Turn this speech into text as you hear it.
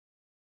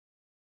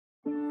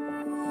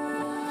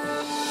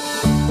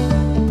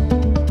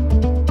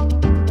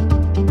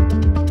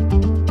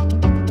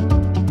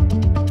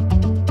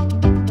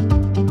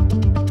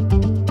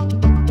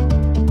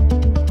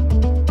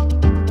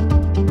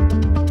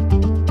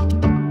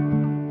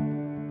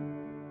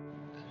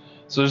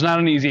So there's not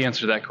an easy answer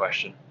to that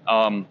question.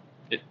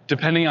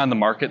 Depending on the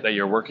market that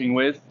you're working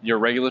with, your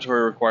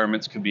regulatory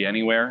requirements could be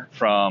anywhere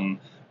from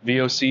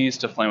VOCs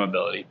to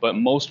flammability, but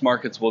most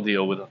markets will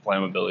deal with a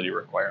flammability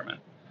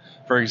requirement.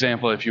 For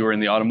example, if you were in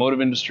the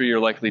automotive industry, you're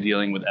likely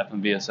dealing with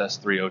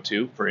FMVSS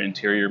 302 for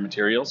interior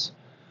materials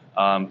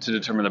to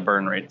determine the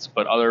burn rates.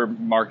 But other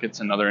markets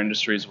and other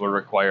industries will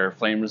require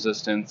flame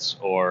resistance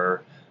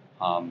or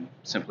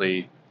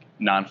simply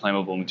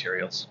non-flammable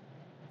materials.